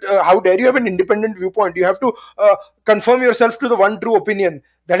have an independent viewpoint? You have to confirm yourself to the one true opinion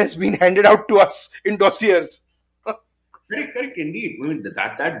that has been handed out to us in dossiers. Correct, correct, indeed. I mean,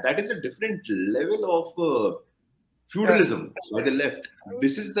 that is a different level of Yeah, feudalism by the left.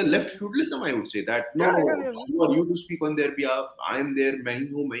 This is the left feudalism, I would say. That no, yeah, no, yeah, yeah. who are you to speak on their behalf? I am there, मैं ही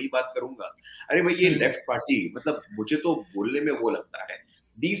हूँ, मैं ही बात करूंगा. अरे भाई ये Hmm, left party, मतलब मुझे तो बोलने में वो लगता है.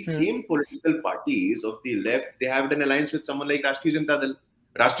 These hmm, same political parties of the left, they have an alliance with someone like राष्ट्रीय जनता दल.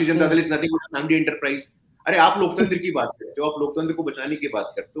 राष्ट्रीय जनता hmm, दल is nothing but a family enterprise. अरे आप लोकतंत्र की बात करते हो, आप लोकतंत्र को बचाने की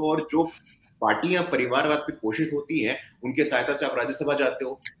बात करते हो, और जो पार्टियां परिवारवाद पे पोषित होती हैं, उनके सहायता से आप राज्यसभा जाते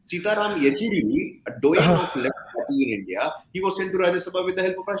हो. Sitaram Yechuri, a doyen of left party in India, he was sent to Rajya Sabha with the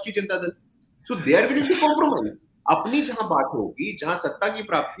help of Rashtriya Janata Dal. So they are willing to compromise. अपनी जहां बात होगी, जहां सत्ता की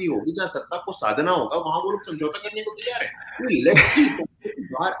प्राप्ति होगी, जहां सत्ता को साधना होगा, वहां वो लोग समझौता करने को तैयार है. तो लेफ्ट की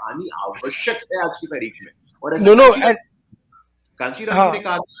बाहर आनी आवश्यक है आज की तारीख में. और ऐसा no, no, and कांचीराम जी ने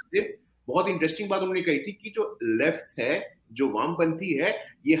हाँ, कहा था, बहुत इंटरेस्टिंग बात उन्होंने कही थी कि जो लेफ्ट है, जो वामपंथी है,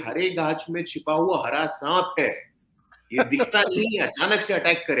 ये हरे गाछ में छिपा हुआ हरा सांप है. ये दिखता नहीं, अचानक से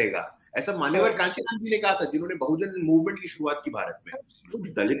अटैक करेगा. ऐसा मान्यवर कांशीराम जी ने कहा था, जिन्होंने बहुजन मूवमेंट की शुरुआत की भारत में. तो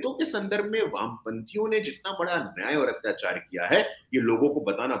दलितों के संदर्भ में वामपंथियों ने जितना बड़ा अन्याय और अत्याचार किया है, ये लोगों को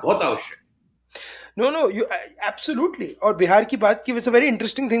बताना बहुत आवश्यक है. no, you absolutely. और बिहार की बात की, it's a very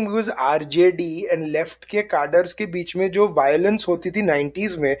interesting thing because RJD and left के cadres के बीच में जो violence होती थी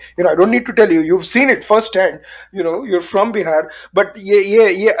 90s में, I don't need to tell you, you've seen it first hand, you're from Bihar, but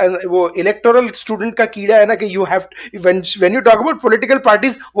ये वो electoral student का कीड़ा है ना, कि you have to, when you talk about political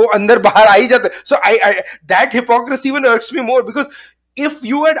parties, वो अंदर बाहर आ ही जाता है. So I that hypocrisy even irks me more, because if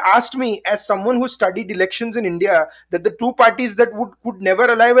you had asked me, as someone who studied elections in India, that the two parties that could never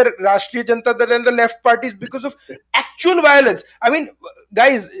ally were Rashtriya Janata Dal and the left parties because of actual violence. I mean,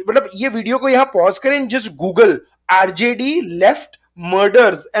 guys, मतलब ये video को यहाँ pause करें, just Google RJD left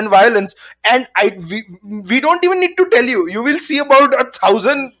murders and violence, and we don't even need to tell you. You will see about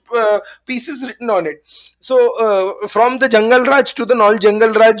 1,000 pieces written on it. So from the Jangal Raj to the non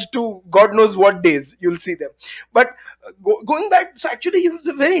Jangal Raj to God knows what days, you'll see them. But going back, so actually, it was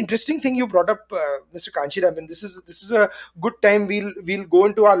a very interesting thing you brought up, Mr. Kanchiram, and this is a good time. We'll go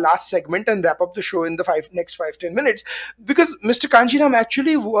into our last segment and wrap up the show in the next 5-10 minutes, because Mr. Kanchiram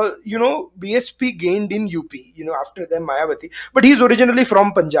actually, BSP gained in UP, after them Mayawati, but he's originally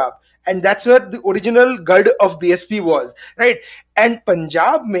from Punjab, and that's where the original gud of BSP was, right? And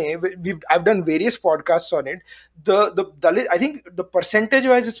Punjab mein, I've done various podcasts on it. The Dalit, I think the percentage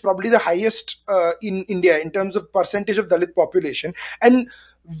wise, it's probably the highest in India in terms of percentage of Dalit population. And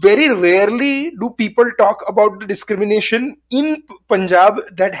very rarely do people talk about the discrimination in Punjab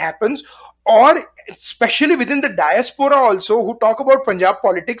that happens, or especially within the diaspora also, who talk about Punjab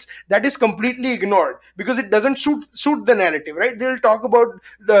politics, that is completely ignored because it doesn't suit the narrative, right? They'll talk about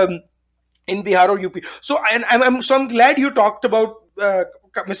in Bihar or UP. So and I'm glad you talked about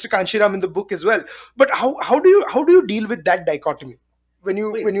Mr. Kanshiram in the book as well. But how do you deal with that dichotomy when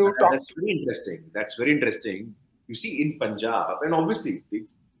you Wait, when you talk? that's very interesting. That's very interesting. You see, in Punjab, and obviously,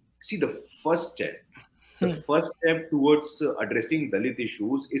 see the first step. The Hmm, first step towards addressing Dalit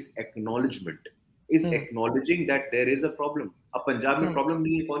issues is acknowledgement, is hmm, acknowledging that there is a problem. अब पंजाब में hmm, problem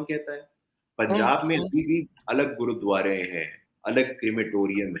नहीं है कौन कहता है? hmm, Punjab में hmm, अभी भी अलग गुरुद्वारे हैं, अलग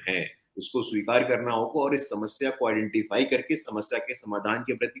क्रिमेटोरियम है, उसको स्वीकार करना होगा और इस समस्या को आइडेंटिफाई करके समस्या के समाधान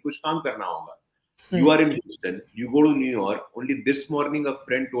के प्रति कुछ काम करना होगा. hmm, You are in Houston, you go to New York. Only this morning a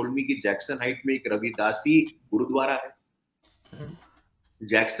friend told me कि जैक्सन हाइट में एक रविदासी गुरुद्वारा है.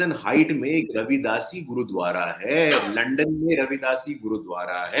 जैक्सन हाइट में एक रविदासी गुरुद्वारा है, लंदन में रविदासी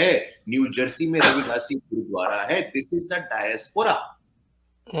गुरुद्वारा है, न्यू जर्सी में रविदासी गुरुद्वारा है. This is the diaspora.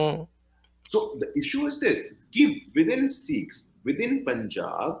 hmm, So the issue is this कि within Sikhs, within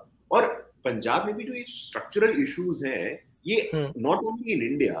Punjab और पंजाब में भी जो ये structural issues हैं, ये hmm. not only in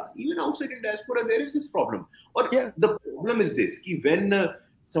India, even outside in diaspora there is this problem. और Yeah, the problem is this कि when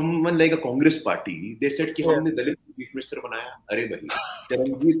someone like a Congress party they said कि yeah. हमने दलित चीफ मिनिस्टर बनाया. अरे भाई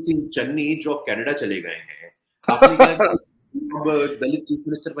चरणजीत सिंह चन्नी जो कनाडा चले गए हैं, आपने कहा कि अब दलित चीफ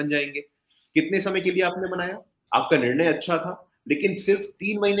मिनिस्टर बन जाएंगे. कितने समय के लिए आपने बनाया? आपका निर्णय अच्छा था, लेकिन सिर्फ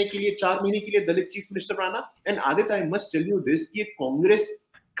 3 महीने के लिए 4 महीने के लिए दलित चीफ मिनिस्टर बनाना. And Aditya I must tell you this कि कांग्रेस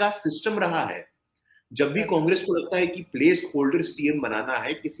का सिस्टम रहा है. जब भी कांग्रेस को लगता है कि प्लेस होल्डर सीएम बनाना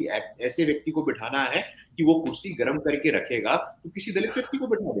है, किसी ऐसे व्यक्ति को बिठाना है कि वो कुर्सी गर्म करके रखेगा, तो किसी दलित व्यक्ति को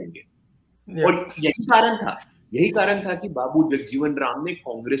बिठा देंगे. Yeah. और यही कारण था कि बाबू जगजीवन राम ने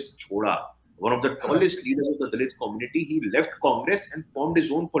कांग्रेस छोड़ा. One of the tallest leaders of the Dalit community, he left Congress and formed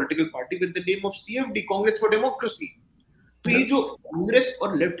his own political party with the name of CFD, Congress for Democracy. तो ये जो कांग्रेस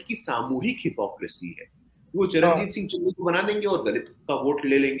और लेफ्ट की सामूहिक हिपोक्रेसी है, वो चरणजीत सिंह चन्नी को बना देंगे और दलित का वोट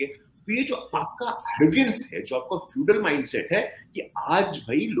ले लेंगे. तो ये जो आपका एरोगेंस है, जो आपका फ्यूडल माइंडसेट है कि आज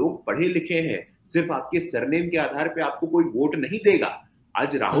भाई लोग पढ़े लिखे हैं, सिर्फ आपके सरनेम के आधार पे आपको कोई वोट नहीं देगा.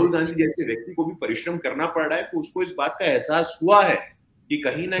 आज राहुल गांधी जैसे व्यक्ति को भी परिश्रम करना पड़ रहा है, तो उसको इस बात का एहसास हुआ है कि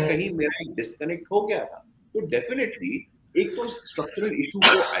कहीं ना कहीं मेरा एक डिस्कनेक्ट हो गया था. तो डेफिनेटली एक तो स्ट्रक्चरल इशू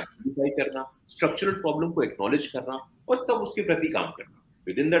को आइडेंटिफाई करना, स्ट्रक्चरल प्रॉब्लम को एक्नॉलेज करना और तब उसके प्रति काम करना.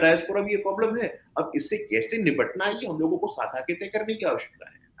 विद इन द डायस्पोरा भी ये प्रॉब्लम है. अब इससे कैसे निपटना है, ये हम लोगों को साथ आके तय करने की आवश्यकता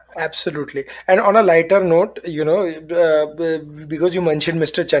है. Absolutely. And on a lighter note, because you mentioned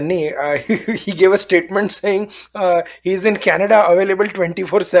Mr. Channi, he gave a statement saying he's in Canada, available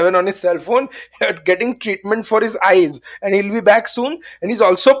 24/7 on his cell phone, getting treatment for his eyes, and he'll be back soon. And he's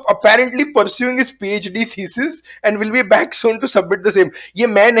also apparently pursuing his PhD thesis and will be back soon to submit the same.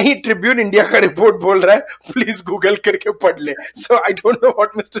 ये मैं नहीं, Tribune India का report बोल रहा है. Please Google करके पढ़ ले. So I don't know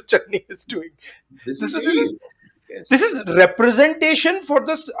what Mr. Channi is doing. This is representation for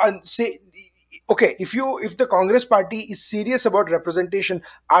this say. Okay, if the Congress party is serious about representation,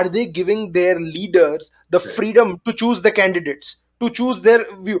 are they giving their leaders the freedom to choose the candidates, to choose their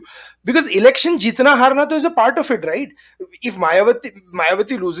view? Because election jitna harna to is a part of it, right? If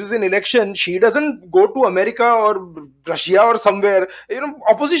Mayawati loses an election, she doesn't go to America or Russia or somewhere,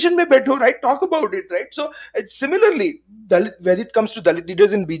 opposition mein betho, right? Talk about it, right? So it's similarly when it comes to Dalit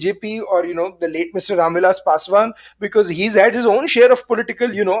leaders in BJP or the late Mr. Ramvilas Paswan, because he's had his own share of political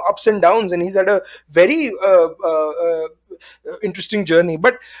ups and downs, and he's had a very interesting journey.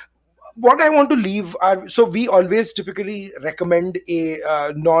 But what I want to leave are, so we always typically recommend a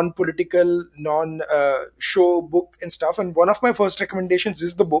non-political, non-show book and stuff. And one of my first recommendations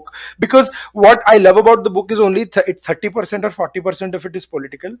is the book, because what I love about the book is only 30% or 40% of it is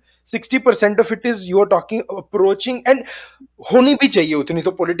political. 60% of it is you're talking, approaching, and honi bhi chahiye utni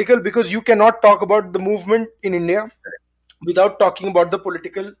to political, because you cannot talk about the movement in India without talking about the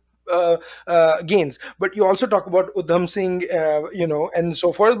political gains. But you also talk about Udham Singh, and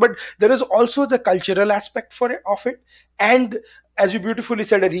so forth. But there is also the cultural aspect of it, and as you beautifully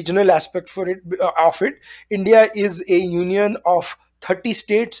said, a regional aspect of it. India is a union of 30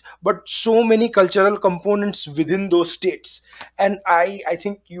 states, but so many cultural components within those states, and I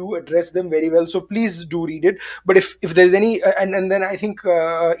think you address them very well. So please do read it. But if there's any and then I think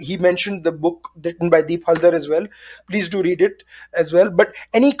he mentioned the book written by Deep Haldar as well. Please do read it as well. But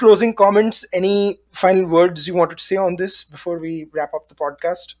any closing comments, any final words you wanted to say on this before we wrap up the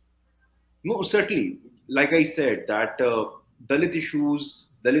podcast? No, certainly. Like I said, that Dalit issues,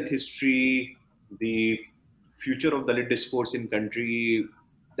 Dalit history, the future of Dalit discourse in country,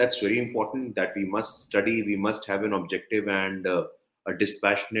 that's very important, that we must study, we must have an objective and a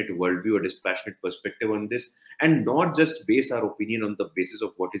dispassionate worldview, a dispassionate perspective on this, and not just base our opinion on the basis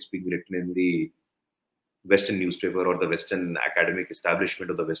of what is being written in the Western newspaper or the Western academic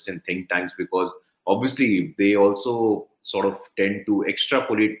establishment or the Western think tanks, because obviously they also sort of tend to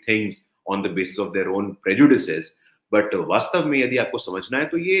extrapolate things on the basis of their own prejudices. But वास्तव में यदि आपको समझना है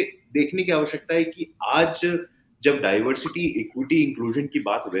तो ये देखने की आवश्यकता है कि आज जब डाइवर्सिटी, इक्विटी, इंक्लूजन की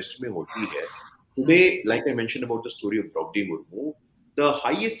बात वेस्ट में होती है, today like I mention about the story of Draupadi Murmu, the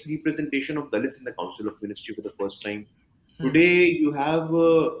highest representation of Dalits in the Council of Ministry for the first time. Today, you have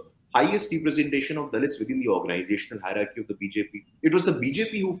highest representation of Dalits within the organizational hierarchy of the BJP. It was the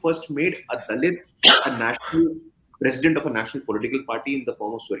BJP who first made a Dalit a national president of a national political party in the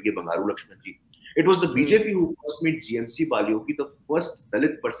form of Swargiya Bangaru Lakshmanji. It was the BJP who first made GMC Balioki the first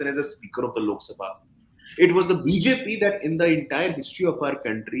Dalit person as a speaker of the Lok Sabha. It was the BJP that in the entire history of our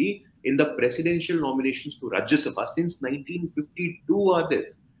country, in the presidential nominations to Rajya Sabha since 1952,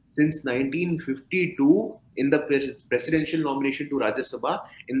 Aadit, since 1952, in the presidential nomination to Rajya Sabha,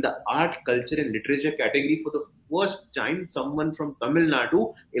 in the art, culture and literature category, for the first time, someone from Tamil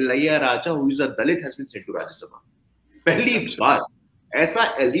Nadu, Ilayya Raja, who is a Dalit, has been sent to Rajya Sabha. पहली बार ऐसा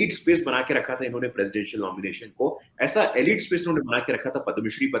elite space बना के रखा था इन्होंने presidential nomination को, ऐसा elite space इन्होंने बना के रखा था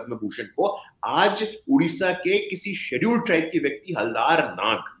पद्मश्री पद्म भूषण को. आज उड़ीसा के किसी शेड्यूल्ड ट्राइब के व्यक्ति हलदार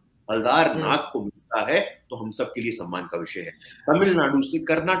नाग को मिलता है तो हम सब के लिए सम्मान का विषय है. तमिलनाडु से,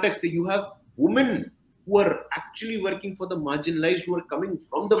 कर्नाटक से, you have women who are actually working for the marginalized, who are coming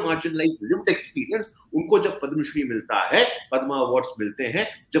from the marginalized lived experience. उनको जब पद्मश्री मिलता है, पद्मा अवार्ड्स मिलते हैं,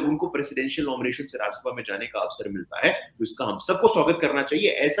 जब उनको प्रेसिडेंशियल नॉमिनेशन से राज्यसभा में जाने का अवसर मिलता है, तो इसका हम सबको स्वागत करना चाहिए.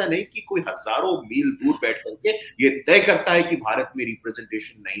 ऐसा नहीं कि कोई हजारों मील दूर बैठ करके ये तय करता है कि भारत में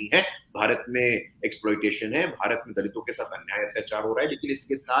रिप्रेजेंटेशन नहीं है, भारत में एक्सप्लॉइटेशन है, भारत में दलितों के साथ अन्याय अत्याचार हो रहा है. लेकिन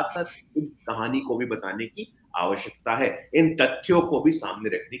इसके साथ साथ इस कहानी को भी बताने की आवश्यकता है, इन तथ्यों को भी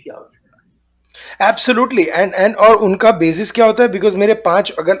सामने रखने की आवश्यकता है. एब्सोल्युटली. एंड और उनका बेसिस क्या होता है? बिकॉज मेरे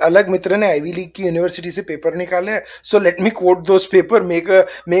 5 अगर अलग मित्र ने आईवी लीग की यूनिवर्सिटी से पेपर निकाले हैं, so let me coat those paper,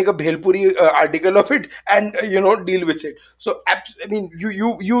 make a bhelpuri article of it and deal with it. So I mean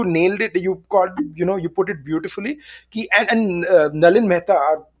you nailed it. You called, you put it beautifully. And Nalin Mehta,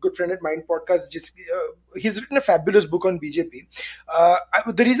 our good friend at Mind Podcast, he's written a fabulous book on BJP.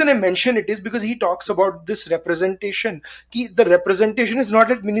 The reason I mention it is because he talks about this representation. The representation is not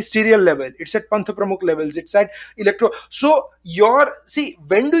at ministerial level, it's at Panth Pramukh levels, it's at electoral. So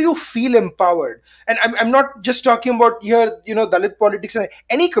when do you feel empowered? And I'm not just talking about here, Dalit politics and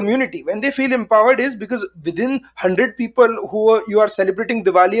any community. When they feel empowered is because within 100 people who you are celebrating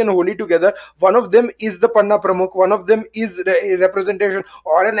Diwali and Holi together, one of them is the Panna Pramukh, one of them is a representation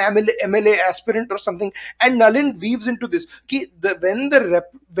or an MLA aspirant or something. And Nalin weaves into this when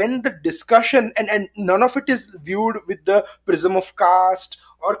the discussion, and none of it is viewed with the prism of caste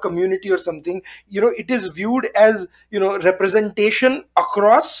or community or something, it is viewed as representation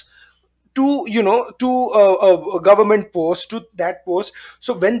across to a government post, to that post.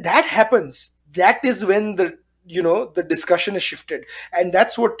 So when that happens, that is when the discussion is shifted, and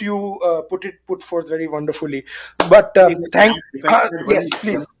that's what you put forth very wonderfully. But yes,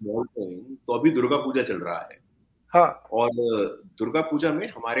 please. तो अभी दुर्गा पूजा चल रहा है. हाँ. और दुर्गा पूजा में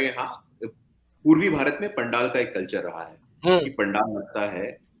हमारे यहाँ पूर्वी भारत में पंडाल का एक कल्चर रहा है कि पंडाल लगता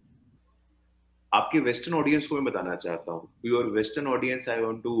है. आपके वेस्टर्न ऑडियंस को मैं बताना चाहता हूँ, your western audience, I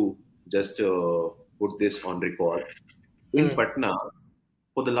want to just put this on record. In Patna,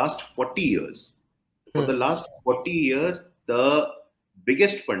 for the last 40 years, the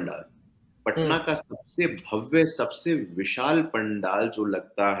biggest pandal, Patna का सबसे भव्य, सबसे विशाल पंडाल जो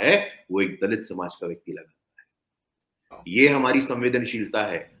लगता है, वो एक दलित समाज का व्यक्ति लगाता है. ये हमारी संवेदनशीलता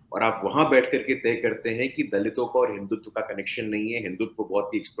है. और आप वहां बैठ करके तय करते हैं कि दलितों का और हिंदुत्व का कनेक्शन नहीं है, हिंदुत्व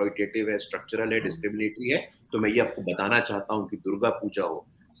बहुत ही एक्सप्लॉइटेटिव है, स्ट्रक्चरल है, डिस्क्रिमिनेटरी है. तो मैं ये आपको बताना चाहता हूँ कि दुर्गा पूजा हो,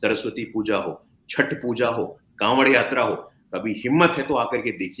 सरस्वती पूजा हो, छठ पूजा हो, कांवड़ यात्रा हो, कभी हिम्मत है तो आकर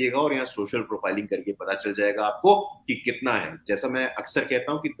के देखिएगा और यहाँ सोशल प्रोफाइलिंग करके पता चल जाएगा आपको कि कितना है. जैसा मैं अक्सर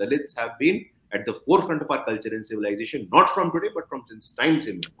कहता हूँ कि Dalits have been at the forefront of our culture and civilisation, not from today but from since times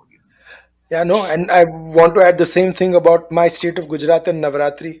immemorial. Yeah, no, and I want to add the same thing about my state of Gujarat and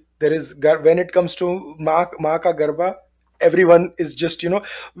Navratri. There is, when it comes to Ma ka Garba, everyone is just,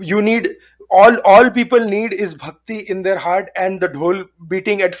 you need, all people need is bhakti in their heart and the dhol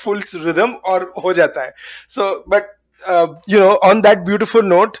beating at full rhythm, or ho jata hai. So, but on that beautiful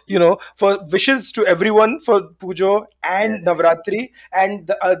note, for wishes to everyone for Pujo and Navratri and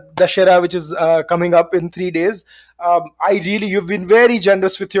the Dashera, which is coming up in 3 days. You've been very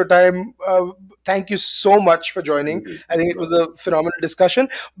generous with your time. Thank you so much for joining. Thank you. I Thank think you, it was Aadit. a phenomenal discussion.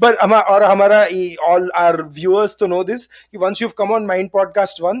 But all our viewers to know this, once you've come on Mind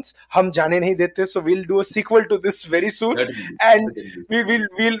Podcast once, hum jane nahi dete, so we'll do a sequel to this very soon, Certainly, and certainly.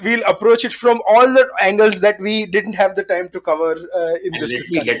 we'll approach it from all the angles that we didn't have the time to cover in And this let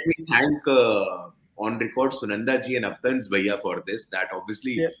discussion. me thank on record Sunanda ji and Aftan's Bhaiya for this. That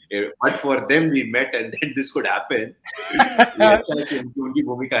obviously, but for them we met and then this could happen. ये Yeah. अच्छा है कि उनकी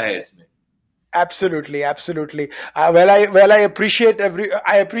भूमिका है इसमें. Absolutely, absolutely. I appreciate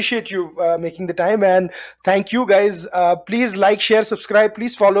you making the time, and thank you guys. Please like, share, subscribe.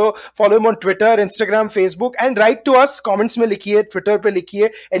 Please follow him on Twitter, Instagram, Facebook, and write to us. Comments में लिखिए, Twitter पे लिखिए.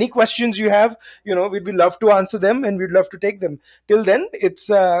 Any questions you have, we'd be love to answer them, and we'd love to take them. Till then, it's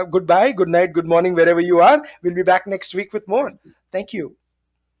goodbye, good night, good morning, wherever you are. We'll be back next week with more. Thank you. Thank you.